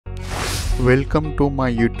Welcome to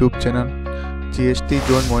my YouTube channel. GST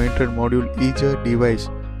Zone Monitor Module is a device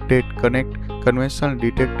that connects conventional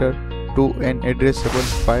detector to an addressable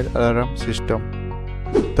fire alarm system.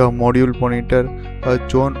 The module monitors a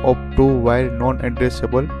zone of two wire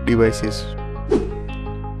non-addressable devices.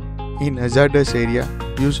 In hazardous area,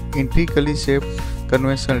 use intrinsically shaped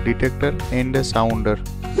conventional detector and a sounder.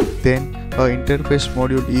 Then, a interface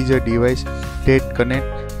module is a device that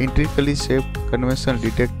connects intrinsically shaped conventional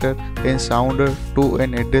detector and sounder to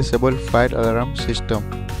an addressable fire alarm system.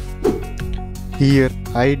 Here,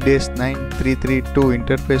 I-9332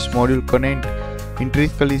 interface module connects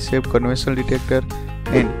intrinsically shaped conventional detector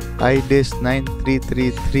and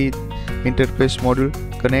I-9333 interface module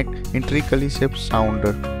connect intrinsically shaped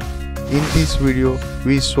sounder. In this video,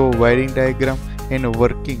 we show wiring diagram and a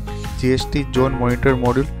working GST Zone Monitor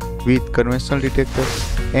module with conventional detector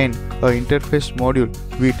and a interface module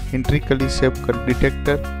with intrinsically shaped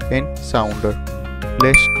detector and sounder.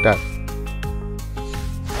 Let's start.